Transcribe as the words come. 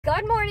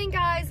Good morning,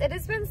 guys. It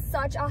has been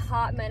such a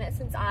hot minute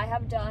since I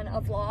have done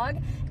a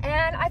vlog,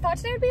 and I thought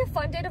today would be a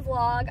fun day to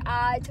vlog.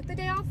 I took the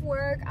day off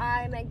work.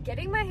 I'm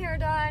getting my hair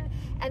done,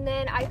 and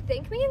then I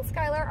think me and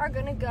Skylar are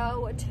gonna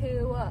go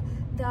to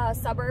the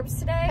suburbs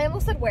today. I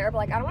almost said where, but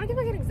like I don't want to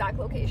give like an exact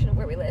location of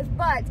where we live,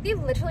 but we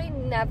literally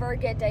never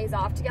get days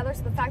off together,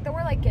 so the fact that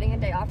we're like getting a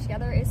day off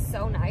together is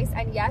so nice.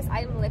 And yes,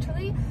 I am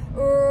literally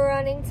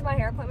running to my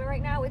hair appointment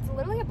right now. It's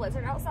literally a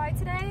blizzard outside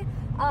today,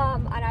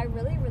 and I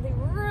really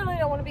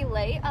don't want to be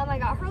late. I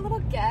got her a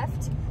little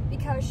gift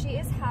because she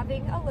is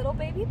having a little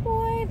baby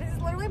boy. This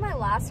is literally my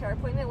last hair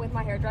appointment with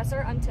my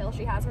hairdresser until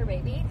she has her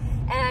baby,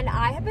 and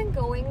I have been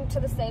going to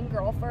the same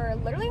girl for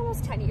literally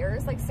almost 10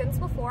 years, like since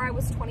before I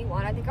was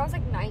 21. I think I was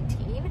like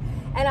 19,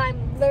 and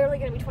I'm literally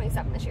gonna be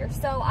 27 this year,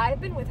 so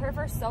I've been with her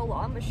for so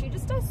long, but she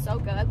just does so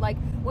good. Like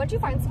once you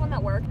find someone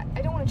that works,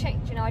 I don't want to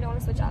change, you know, I don't want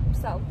to switch up,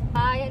 so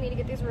I need to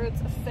get these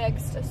roots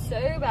fixed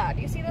so bad.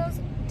 Do you see those?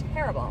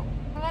 Terrible.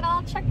 And then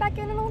I'll check back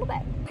in a little bit.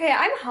 Okay,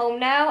 I'm home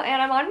now,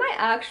 and I'm on my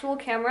actual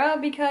camera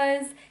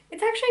because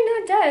it's actually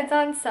not dead. It's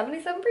on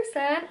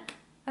 77%.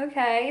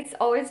 Okay, it's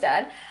always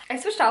dead. I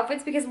switched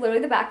outfits because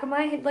literally the back of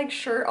my like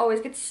shirt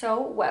always gets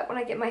so wet when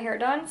I get my hair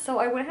done. So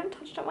I went ahead and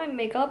touched up my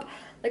makeup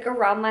like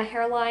around my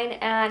hairline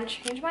and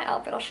changed my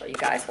outfit. I'll show you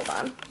guys, hold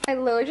on. I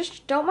literally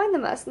just don't mind the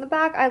mess in the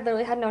back. I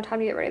literally had no time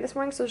to get ready this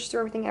morning, so I just threw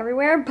everything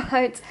everywhere,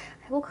 but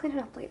I will clean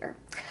it up later.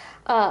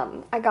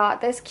 I got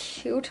this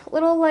cute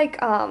little like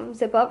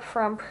zip up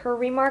from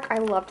Primark. I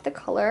loved the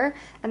color,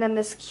 and then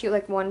this cute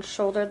like one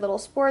shouldered little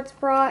sports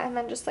bra, and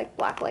then just like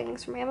black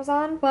leggings from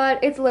Amazon.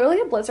 But it's literally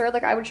a blizzard.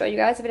 Like I would show you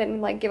guys if it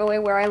didn't like give away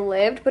where I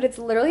lived, but it's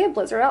literally a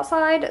blizzard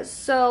outside,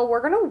 so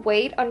we're gonna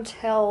wait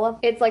until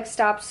it's like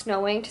stopped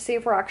snowing to see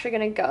if we're actually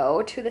gonna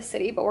go to the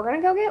city. But we're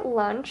gonna go get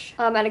lunch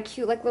at a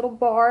cute like little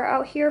bar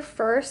out here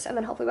first, and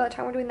then hopefully by the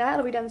time we're doing that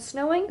it'll be done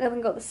snowing, and then we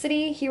can go to the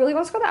city. He really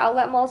wants to go to the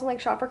outlet malls and like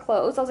shop for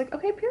clothes. I was like,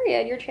 okay,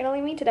 period, you're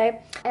channeling me today.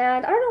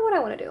 And I don't know what I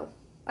want to do.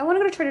 I want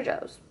to go to Trader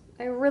Joe's.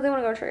 I really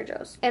want to go to Trader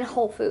Joe's. And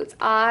Whole Foods.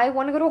 I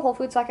want to go to Whole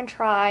Foods so I can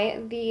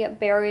try the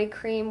berry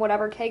cream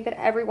whatever cake that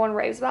everyone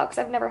raves about, because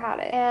I've never had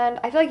it. And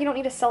I feel like you don't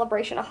need a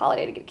celebration, a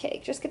holiday to get a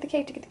cake. Just get the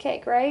cake to get the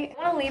cake, right?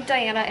 I want to leave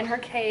Diana in her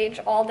cage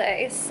all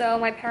day, so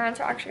my parents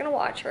are actually going to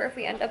watch her if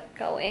we end up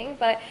going.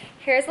 But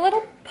here's a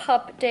little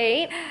pup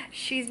date.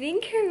 She's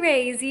being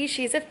crazy.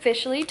 She's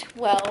officially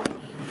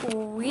 12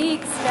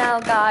 weeks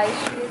now, guys.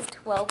 She is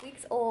 12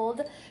 weeks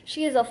old.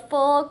 She is a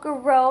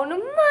full-grown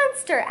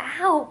monster.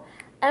 Ow!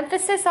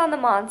 Emphasis on the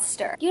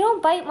monster. You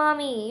don't bite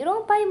mommy. You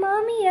don't bite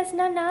mommy. That's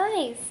not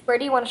nice. Where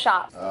do you want to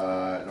shop?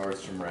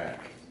 Nordstrom Rack.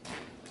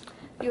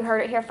 You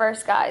heard it here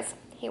first, guys.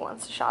 He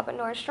wants to shop at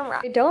Nordstrom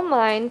Rack. Don't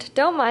mind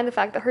the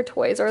fact that her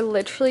toys are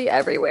literally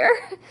everywhere.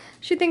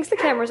 She thinks the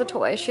camera's a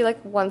toy. She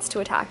like wants to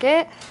attack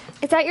it.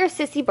 Is that your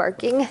sissy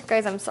barking?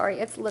 Guys, I'm sorry.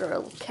 It's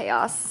literal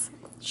chaos.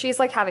 She's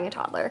like having a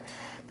toddler.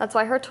 That's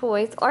why her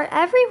toys are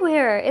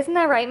everywhere. Isn't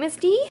that right, Miss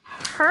D?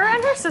 Her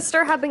and her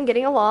sister have been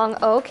getting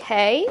along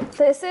okay.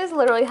 This is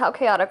literally how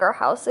chaotic our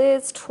house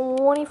is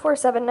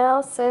 24/7 now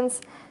since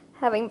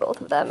having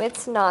both of them.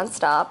 It's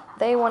nonstop.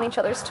 They want each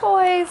other's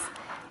toys.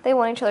 They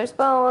want each other's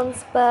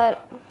bones,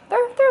 but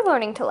they're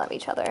learning to love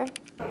each other.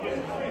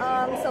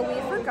 So we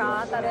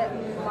forgot that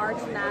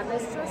March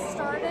Madness just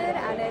started,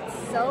 and it's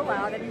so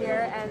loud in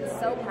here and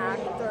so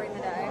packed during the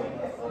day.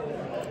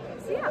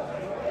 So yeah.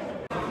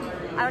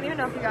 I don't even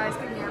know if you guys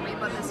can hear me,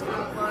 but this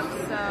food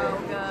looks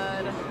so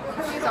good.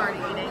 She's already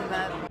eating,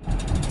 but.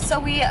 So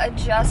we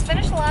just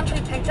finished lunch. We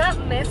picked up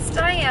Miss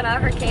Diana.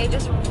 Her cage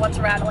is what's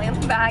rattling in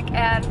the back,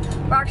 and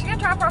we're actually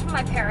gonna drop her off at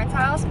my parents'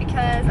 house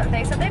because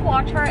they said they'd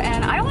watch her,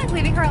 and I don't like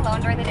leaving her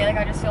alone during the day. Like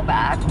I just feel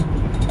bad.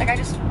 Like I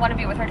just want to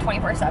be with her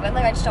 24/7.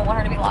 Like I just don't want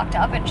her to be locked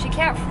up, and she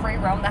can't free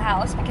roam the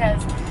house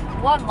because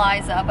one,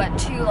 Liza, but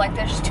two, like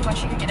there's just too much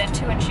she could get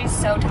into, and she's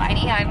so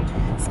tiny. I'm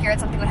scared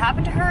something would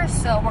happen to her,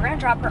 so we're gonna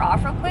drop her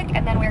off real quick,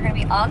 and then we're gonna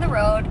be on the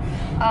road.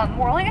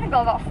 We're only gonna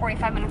go about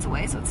 45 minutes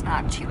away, so it's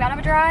not too bad of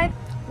a drive.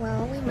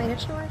 Well, we made it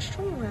to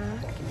Nordstrom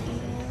Rack,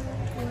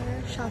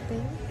 and we're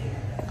shopping.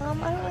 I don't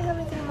really have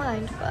anything in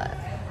mind, but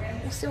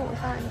we'll see what we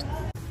find.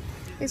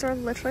 These are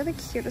literally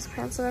the cutest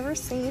pants I've ever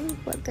seen,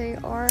 but they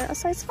are a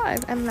size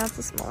 5, and that's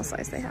the smallest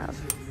size they have.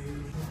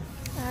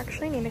 I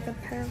actually need a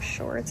good pair of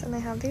shorts, and they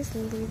have these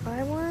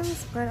Levi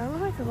ones, but I don't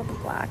know if I can go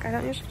with black. I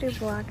don't usually do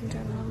black in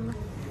denim.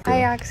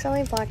 I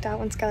accidentally blacked out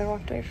when Skylar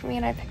walked away from me,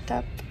 and I picked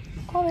up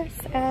all this,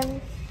 and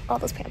all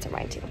those pants are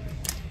mine too.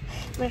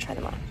 I'm gonna try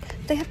them on.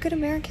 They have Good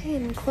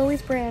American,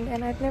 Chloe's brand,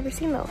 and I've never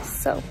seen those,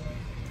 so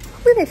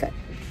hopefully they fit.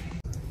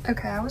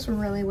 Okay, I was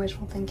really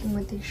wishful thinking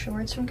with these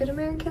shorts from Good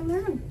American.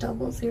 They're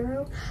a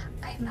 00.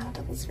 I am not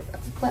a 00,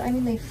 but I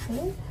mean they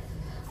fit,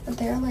 but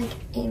they're like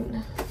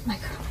in my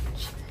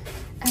crotch.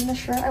 And the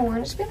shirt, I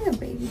wanted it to be like a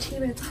baby tee,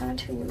 but it's kind of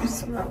too loose,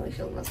 so I'm not really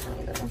feeling this one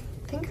either.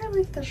 I think I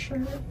like the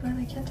shirt, but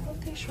I can't tell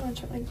if these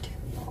shorts are like too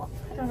long.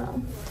 I don't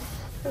know.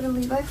 They're the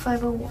Levi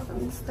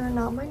 501s. They're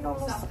not my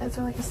normal size.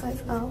 They're like a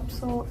size up,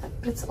 so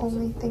but it's the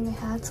only thing they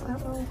had, so I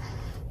don't know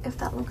if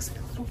that looks a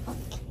little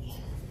funky.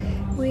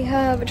 We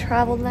have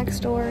traveled next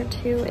door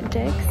to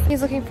Dick's.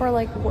 He's looking for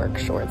like work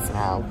shorts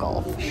now,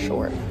 golf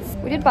shorts.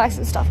 We did buy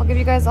some stuff. I'll give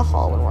you guys a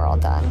haul when we're all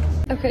done.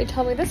 Okay,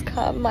 tell me this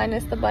cup,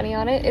 minus the bunny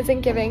on it,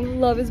 isn't giving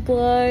Love is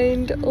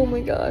Blind. Oh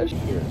my gosh.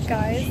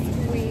 Guys,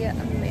 we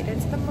made it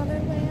to the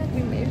motherland.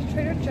 We made it to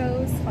Trader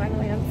Joe's.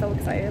 Finally, I'm so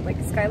excited. Like,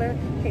 Skylar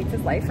hates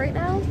his life right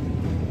now,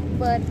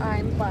 but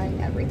I'm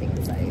buying everything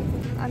in sight.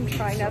 I'm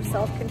trying to have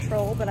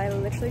self-control, but I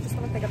literally just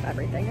want to pick up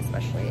everything,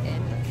 especially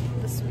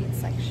in the sweet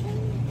section.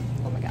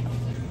 Oh my god.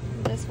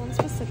 This one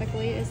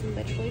specifically is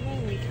literally my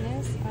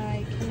weakness.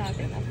 I cannot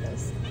get enough of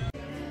this.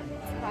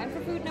 Time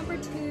for food number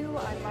 2.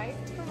 I might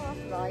turn off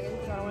volume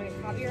because I don't want to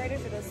get copyrighted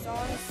for this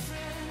song.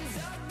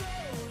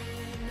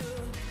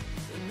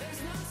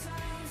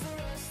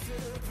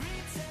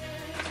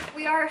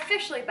 We are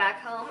officially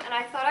back home, and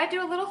I thought I'd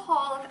do a little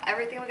haul of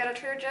everything we got at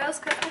Trader Joe's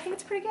because I think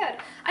it's pretty good.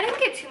 I didn't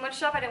get too much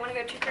stuff. I didn't want to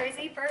go too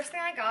crazy. First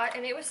thing I got,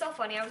 and it was so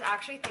funny, I was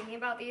actually thinking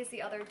about these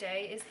the other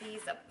day, is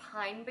these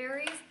pine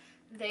berries.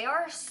 They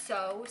are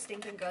so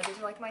stinking good. These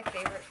are like my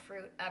favorite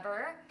fruit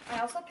ever. I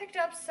also picked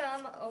up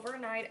some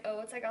overnight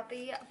oats. I got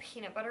the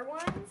peanut butter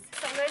ones.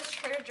 Some of this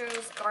Trader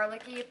Joe's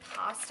garlicky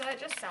pasta. It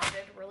just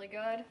sounded really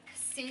good.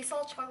 Sea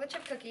salt chocolate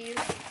chip cookies.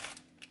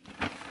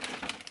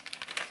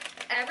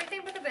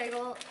 Everything but the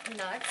bagel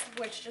nuts,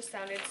 which just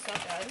sounded so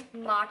good.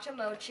 Matcha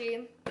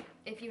mochi.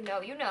 If you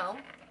know, you know.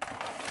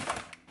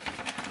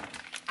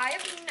 I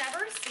have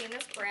never seen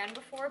this brand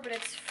before, but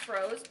it's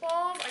Froze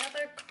Balls. I got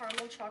the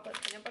caramel chocolate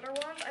peanut butter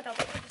ones. I thought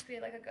that would just be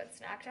like a good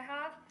snack to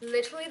have.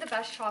 Literally the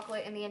best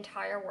chocolate in the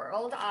entire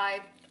world.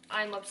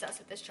 I'm obsessed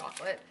with this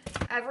chocolate.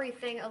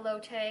 Everything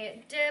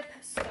elote dip,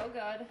 so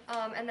good.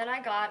 And then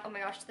I got, oh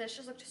my gosh, this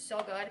just looked so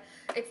good.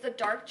 It's the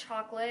dark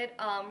chocolate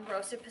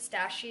roasted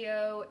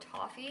pistachio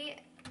toffee.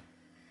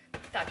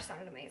 That just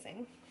sounded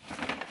amazing.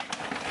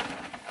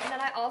 And then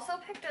I also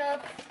picked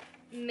up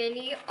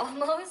mini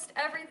almost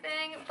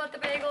everything but the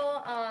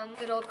bagel,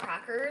 little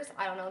crackers.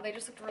 I don't know, they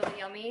just looked really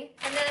yummy.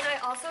 And then I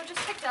also just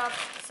picked up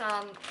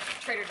some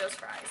Trader Joe's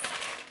fries.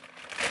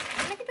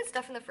 I'm gonna get this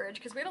stuff in the fridge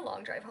because we had a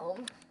long drive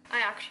home. I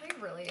actually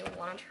really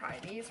want to try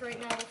these right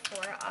now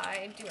before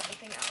I do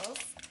anything else.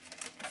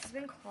 This has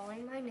been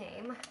calling my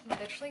name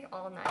literally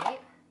all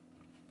night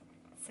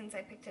since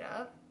I picked it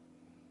up.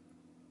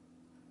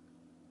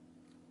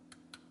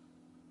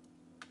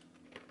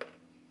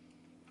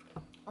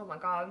 Oh my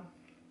god.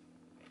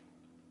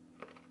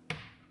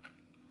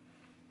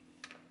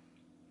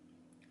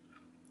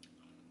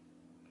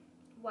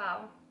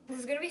 Wow. This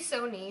is gonna be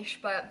so niche,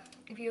 but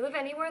if you live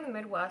anywhere in the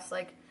Midwest,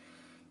 like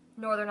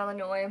Northern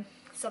Illinois,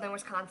 Southern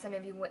Wisconsin,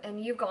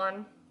 you've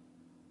gone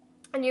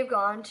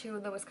to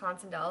the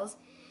Wisconsin Dells,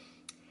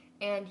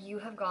 and you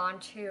have gone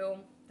to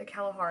the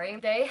Kalahari,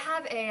 they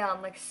have a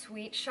like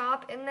sweet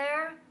shop in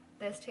there.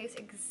 This tastes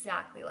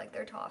exactly like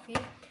their toffee,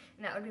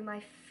 and that would be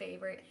my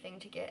favorite thing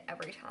to get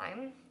every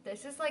time.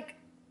 This is like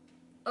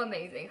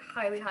amazing.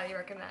 Highly, highly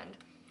recommend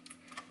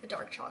the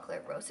dark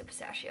chocolate roasted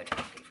pistachio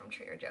toffee from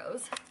Trader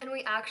Joe's. And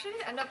we actually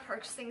did end up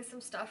purchasing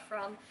some stuff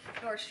from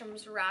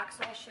Nordstrom's Rack,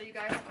 so I'll show you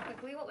guys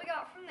quickly what we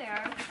got from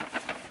there.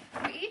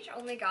 We each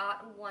only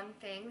got one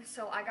thing.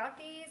 So I got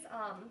these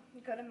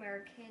Good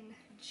American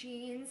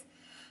jeans.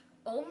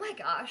 Oh my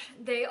gosh,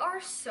 they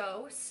are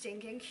so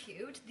stinking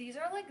cute. These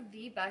are like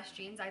the best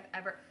jeans I've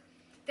ever,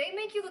 they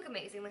make you look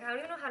amazing. Like, I don't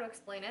even know how to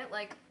explain it.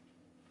 Like,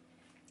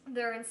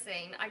 they're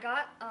insane. I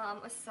got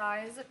a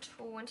size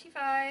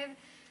 25.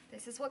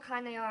 This is what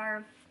kind they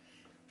are.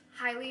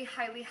 Highly,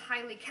 highly,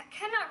 highly,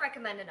 cannot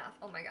recommend enough.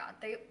 Oh my god,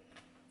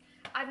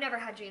 I've never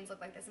had jeans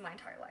look like this in my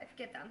entire life.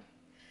 Get them.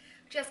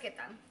 Just get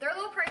them. They're a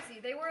little pricey.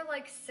 They were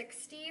like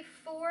 $64,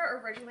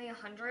 originally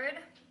 $100,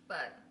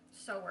 but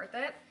so worth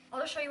it. I'll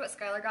just show you what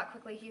Skylar got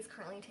quickly. He's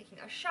currently taking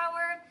a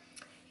shower.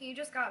 He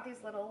just got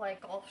these little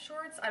like golf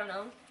shorts. I don't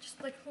know,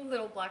 just like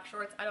little black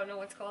shorts. I don't know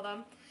what to call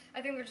them.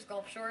 I think they're just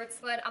golf shorts,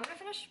 but I'm gonna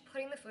finish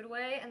putting the food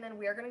away and then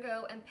we are gonna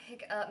go and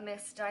pick up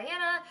Miss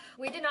Diana.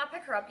 We did not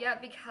pick her up yet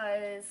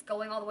because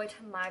going all the way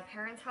to my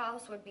parents'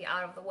 house would be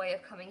out of the way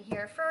of coming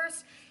here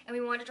first, and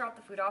we wanted to drop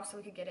the food off so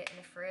we could get it in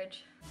the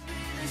fridge.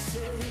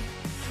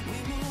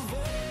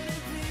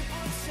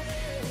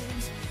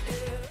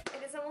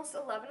 It is almost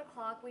 11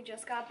 o'clock. We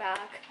just got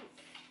back.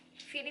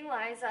 Feeding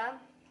Liza,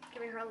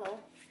 giving her a little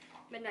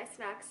midnight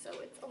snack, so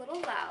it's a little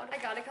loud. I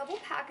got a couple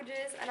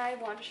packages and I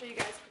want to show you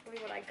guys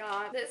quickly what I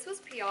got. This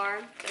was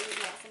PR. This is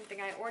not something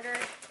I ordered.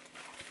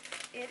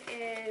 It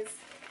is,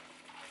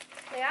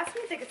 they asked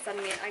me if they could send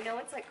me it. I know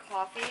it's like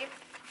coffee.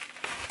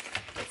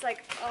 It's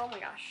like, oh my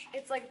gosh,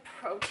 it's like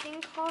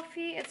protein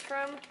coffee. It's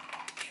from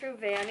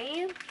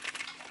Truvani.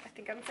 I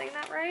think I'm saying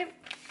that right.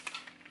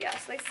 Yeah,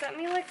 so they sent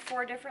me like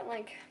 4 different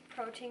like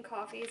protein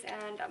coffees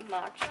and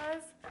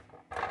matchas.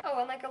 Oh,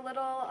 and like a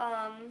little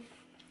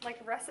like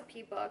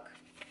recipe book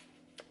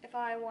if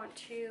I want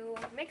to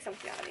make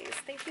something out of these.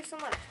 Thank you so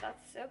much.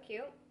 That's so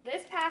cute.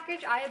 This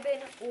package I have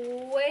been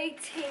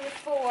waiting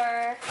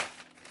for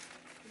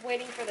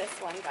this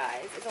one,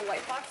 guys. It's a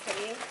white box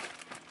hoodie.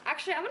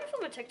 Actually, I'm gonna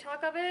film a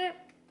TikTok of it.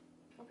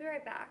 I'll be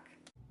right back.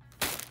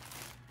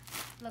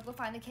 Look what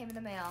finally came in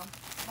the mail.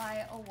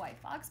 my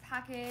white box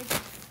package.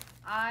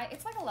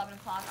 It's like 11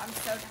 o'clock. I'm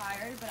so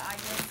tired, but I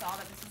just saw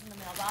that this was in the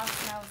mailbox,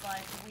 and I was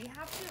like, we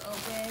have to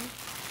open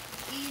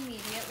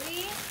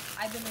immediately.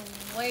 I've been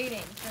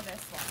waiting for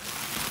this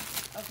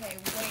one. Okay,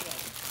 waiting.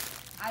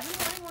 I've been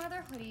wanting one of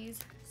their hoodies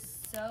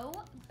so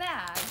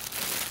bad,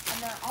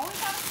 and they're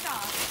always out of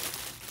stock.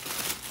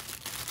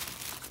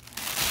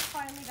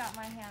 I finally got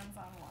my hands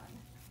on one.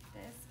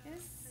 This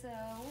is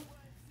so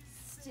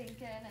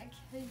stinking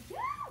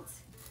cute.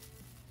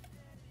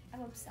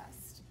 I'm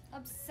obsessed.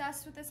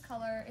 Obsessed with this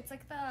color. It's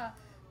like the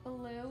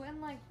blue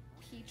and like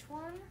peach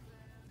one.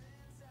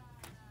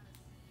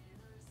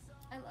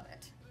 I love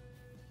it.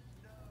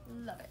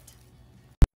 Love it.